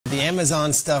The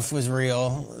Amazon stuff was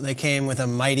real. They came with a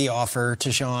mighty offer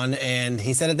to Sean, and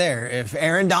he said it there. If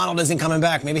Aaron Donald isn't coming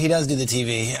back, maybe he does do the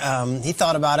TV. He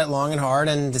thought about it long and hard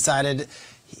and decided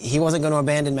he wasn't going to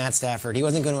abandon Matt Stafford. He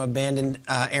wasn't going to abandon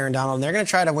Aaron Donald. And they're going to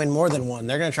try to win more than one.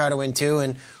 They're going to try to win two,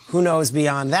 and who knows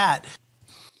beyond that.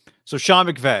 So Sean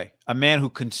McVay, a man who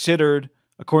considered,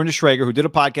 according to Schrager, who did a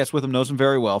podcast with him, knows him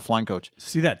very well, flying coach.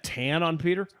 See that tan on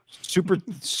Peter?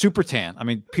 Super tan. I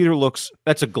mean, Peter looks,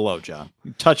 that's a glow, John.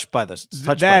 Touched by this.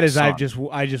 I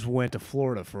just went to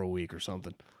Florida for a week or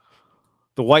something.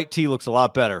 The white tee looks a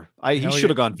lot better. He should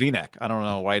have gone V-neck. I don't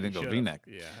know why he didn't go V-neck.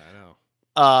 Yeah, I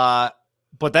know.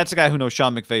 But that's a guy who knows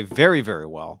Sean McVay very, very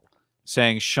well,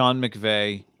 saying Sean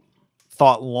McVay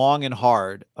thought long and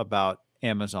hard about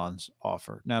Amazon's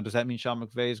offer. Now, does that mean Sean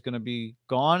McVay is going to be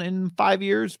gone in 5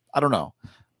 years? I don't know.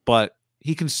 But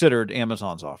he considered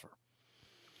Amazon's offer.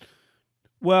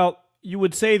 Well, you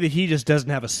would say that he just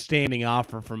doesn't have a standing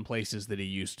offer from places that he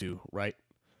used to, right?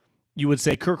 You would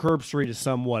say Kirk Herbstreit is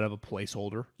somewhat of a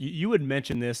placeholder. You had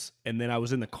mentioned this, and then I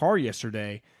was in the car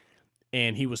yesterday,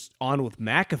 and he was on with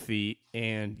McAfee,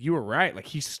 and you were right. Like,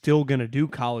 he's still going to do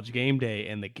College Game Day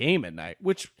and the game at night,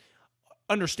 which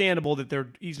understandable that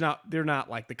they're not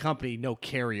like the company, no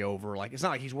carryover. Like, it's not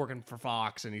like he's working for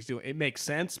Fox and it makes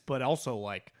sense, but also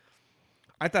like,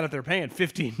 I thought if they're paying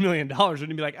 $15 million, wouldn't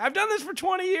he be like, I've done this for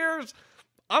 20 years.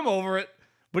 I'm over it.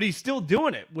 But he's still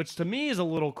doing it, which to me is a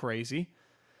little crazy,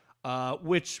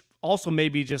 which also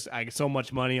maybe just I get so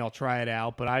much money, I'll try it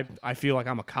out. But I feel like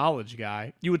I'm a college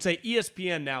guy. You would say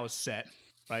ESPN now is set,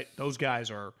 right? Those guys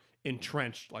are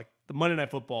entrenched. Like the Monday Night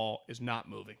Football is not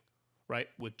moving, right?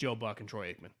 With Joe Buck and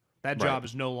Troy Aikman. That job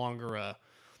is no longer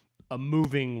a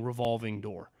moving, revolving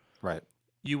door. Right.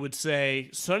 You would say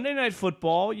Sunday Night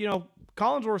Football,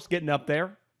 Collinsworth's getting up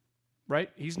there, right?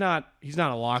 He's not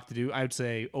a lock to do. I would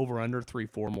say over under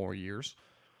 3-4 more years.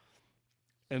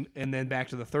 And then back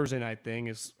to the Thursday night thing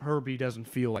is Herbie doesn't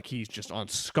feel like he's just on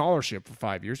scholarship for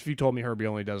 5 years. If you told me Herbie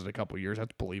only does it a couple years,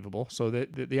 that's believable. So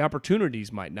the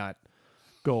opportunities might not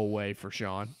go away for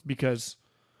Sean, because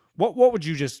what would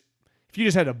you just, if you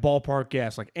just had a ballpark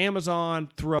guess, like Amazon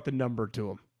threw up the number to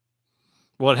him?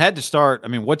 Well, it had to start. I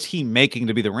mean, what's he making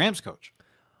to be the Rams coach?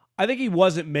 I think he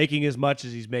wasn't making as much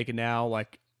as he's making now,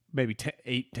 like maybe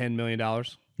 $10 million.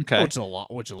 Okay. Which is a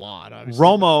lot, obviously.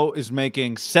 Romo is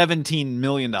making $17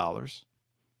 million.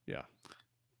 Yeah.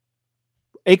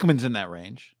 Aikman's in that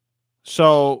range.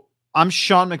 So I'm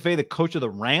Sean McVay, the coach of the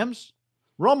Rams.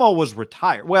 Romo was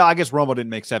retired. Well, I guess Romo didn't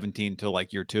make 17 until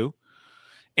like year 2.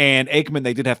 And Aikman,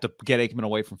 they did have to get Aikman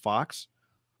away from Fox.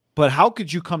 But how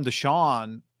could you come to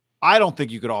Sean? I don't think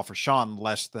you could offer Sean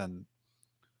less than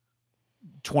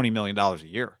 $20 million a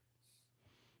year.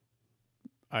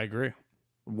 I agree.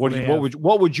 What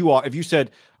would you if you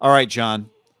said, all right, John,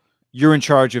 you're in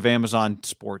charge of Amazon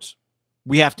Sports.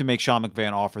 We have to make Sean McVay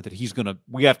an offer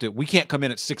that we can't come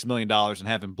in at $6 million and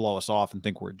have him blow us off and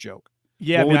think we're a joke.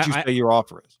 Yeah. What would you say your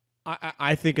offer is?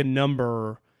 I think a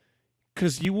number,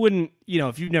 because you wouldn't,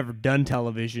 if you've never done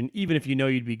television, even if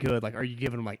you'd be good, like, are you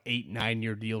giving him like 8-9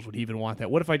 year deals? Would he even want that?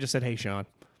 What if I just said, hey, Sean,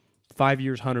 5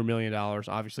 years, $100 million.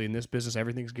 Obviously, in this business,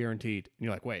 everything's guaranteed. And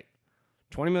you're like, wait,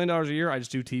 $20 million a year, I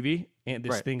just do TV, and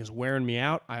this thing is wearing me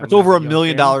out. It's over $1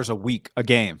 million a week, a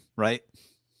game, right?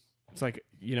 It's like,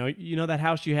 that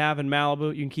house you have in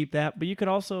Malibu, you can keep that, but you could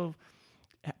also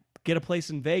get a place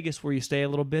in Vegas where you stay a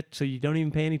little bit so you don't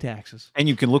even pay any taxes. And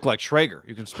you can look like Schrager.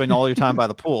 You can spend all your time by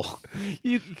the pool.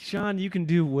 Sean, you can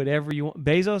do whatever you want.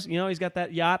 Bezos, he's got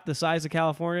that yacht the size of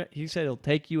California. He said he'll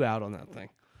take you out on that thing.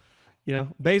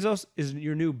 Bezos is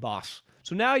your new boss.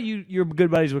 So now you're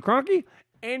good buddies with Kroenke,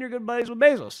 and you're good buddies with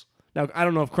Bezos. Now, I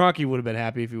don't know if Kroenke would have been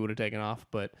happy if he would have taken off,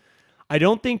 but I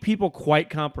don't think people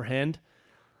quite comprehend.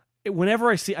 Whenever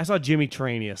I saw Jimmy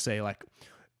Trania say, like,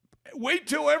 wait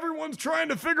till everyone's trying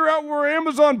to figure out where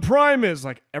Amazon Prime is.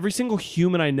 Like, every single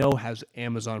human I know has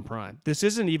Amazon Prime. This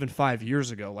isn't even 5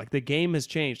 years ago. Like, the game has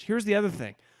changed. Here's the other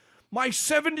thing. My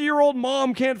 70-year-old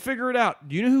mom can't figure it out.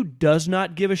 Do you know who does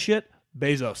not give a shit?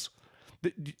 Bezos.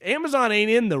 Amazon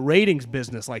ain't in the ratings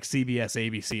business like CBS,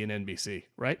 ABC, and NBC,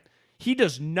 right? He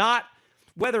does not,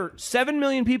 whether 7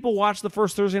 million people watch the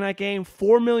first Thursday night game,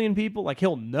 4 million people, like,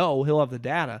 he'll have the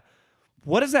data.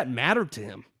 What does that matter to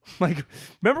him? Like,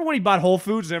 remember when he bought Whole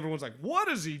Foods and everyone's like, what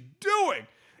is he doing?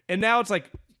 And now it's like,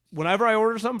 whenever I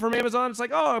order something from Amazon, it's like,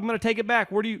 oh, I'm going to take it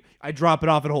back. I drop it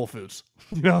off at Whole Foods.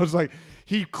 It's like,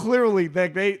 he clearly,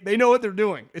 they know what they're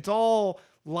doing. It's all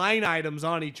line items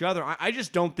on each other. I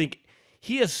just don't think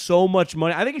he has so much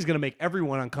money. I think he's going to make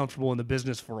everyone uncomfortable in the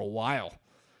business for a while,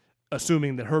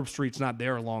 assuming that Herbstreit's not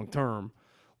there long term.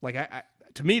 Like,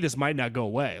 to me, this might not go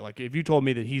away. Like, if you told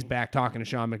me that he's back talking to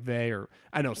Sean McVay, or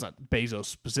I know it's not Bezos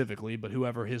specifically, but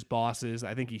whoever his boss is,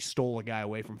 I think he stole a guy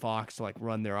away from Fox to like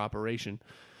run their operation.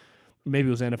 Maybe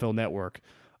it was NFL Network.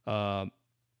 I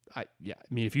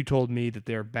mean, if you told me that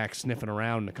they're back sniffing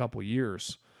around in a couple of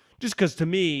years, just because to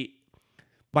me,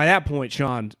 by that point,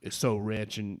 Sean is so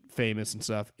rich and famous and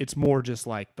stuff. It's more just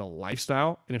like the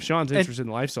lifestyle. And if Sean's interested in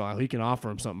the lifestyle, he can offer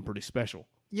him something pretty special.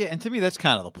 Yeah, and to me, that's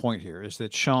kind of the point here, is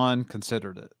that Sean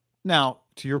considered it. Now,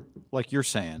 to your, like you're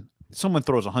saying, someone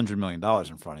throws $100 million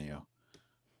in front of you.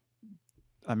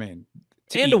 I mean,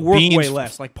 to work way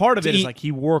less. Like, part of it is like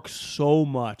he works so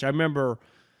much. I remember,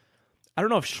 I don't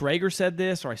know if Schrager said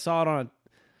this or I saw it on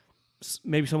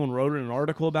maybe someone wrote in an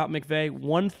article about McVay.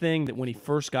 One thing that when he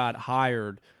first got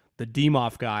hired, the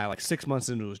DMOF guy, like 6 months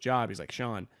into his job, he's like,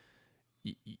 Sean,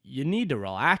 you need to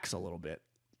relax a little bit.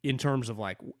 In terms of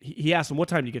like, he asked him, what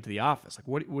time do you get to the office? Like,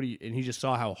 what do you, and he just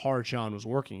saw how hard Sean was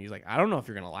working. He's like, I don't know if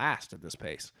you're going to last at this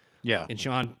pace. Yeah. And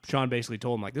Sean basically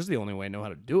told him, like, this is the only way I know how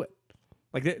to do it.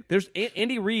 Like, there's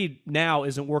Andy Reid now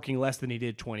isn't working less than he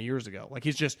did 20 years ago. Like,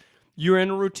 he's just, you're in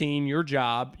a routine, your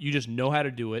job, you just know how to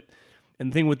do it.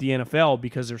 And the thing with the NFL,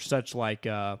 because there's such like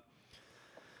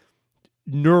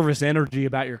nervous energy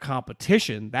about your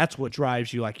competition, that's what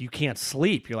drives you. Like, you can't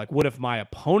sleep. You're like, what if my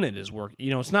opponent is working? You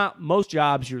know, it's not most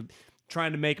jobs you're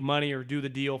trying to make money or do the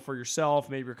deal for yourself,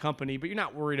 maybe your company, but you're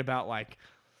not worried about like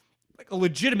a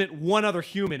legitimate one other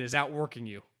human is outworking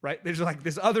you, right? There's like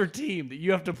this other team that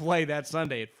you have to play that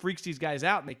Sunday. It freaks these guys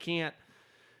out and they can't.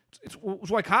 It's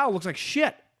why Kyle looks like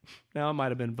shit. Now, it might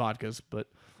have been vodkas, but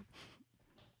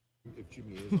if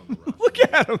Jimmy is on the roster, look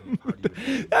at him.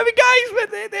 I mean,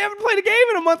 guys, they haven't played a game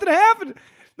in a month and a half. And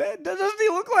doesn't he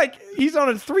look like he's on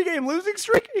a 3-game losing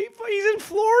streak? He's in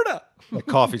Florida. The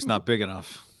coffee's not big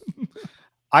enough.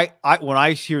 I when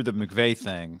I hear the McVay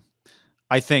thing,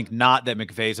 I think not that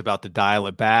McVay's about to dial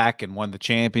it back and won the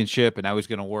championship and now he's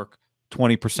going to work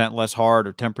 20% less hard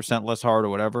or 10% less hard or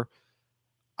whatever.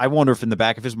 I wonder if in the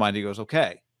back of his mind he goes,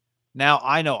 okay, now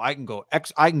I know I can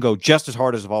go just as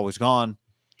hard as I've always gone,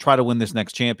 try to win this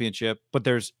next championship, but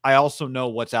I also know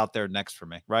what's out there next for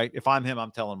me, right? If I'm him,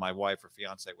 I'm telling my wife or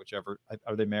fiance, whichever.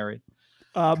 Are they married?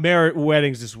 Married,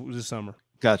 weddings this summer.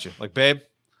 Gotcha. Like, babe,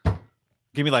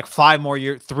 give me like 5 more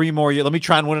years, 3 more years. Let me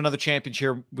try and win another championship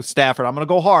here with Stafford. I'm going to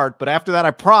go hard, but after that,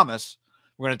 I promise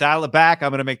we're going to dial it back.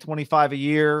 I'm going to make 25 a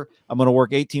year. I'm going to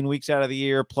work 18 weeks out of the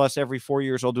year. Plus every 4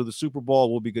 years, I'll do the Super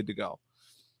Bowl. We'll be good to go.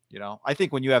 You know, I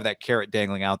think when you have that carrot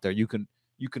dangling out there, you can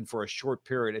for a short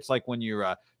period. It's like when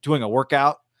you're doing a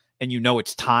workout and you know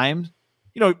it's timed.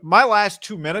 You know, my last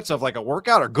 2 minutes of like a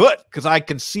workout are good because I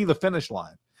can see the finish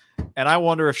line. And I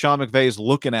wonder if Sean McVay is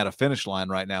looking at a finish line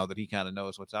right now that he kind of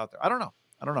knows what's out there. I don't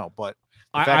know, but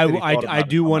I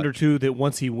do wonder too that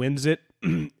once he wins it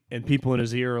and people in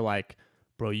his ear are like,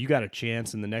 bro, you got a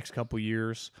chance in the next couple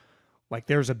years. Like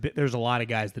there's a lot of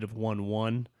guys that have won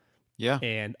one. Yeah.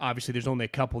 And obviously there's only a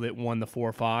couple that won the 4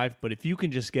 or 5, but if you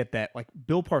can just get that, like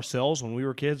Bill Parcells when we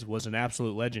were kids was an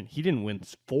absolute legend. He didn't win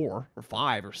 4 or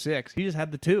 5 or 6. He just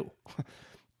had the 2.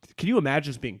 Can you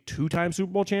imagine just being 2-time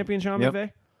Super Bowl champion, Sean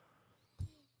McVay?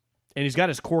 And he's got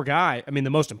his core guy. I mean,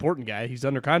 the most important guy. He's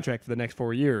under contract for the next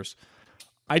 4 years.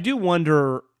 I do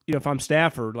wonder, you know, if I'm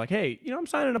Stafford, like, hey, you know, I'm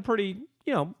signing a pretty,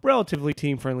 you know, relatively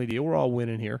team-friendly deal. We're all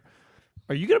winning here.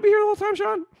 Are you going to be here the whole time,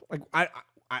 Sean? Like,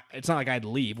 it's not like I'd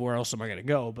leave. Where else am I going to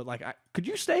go? But, like, could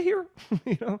you stay here?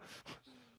 You know?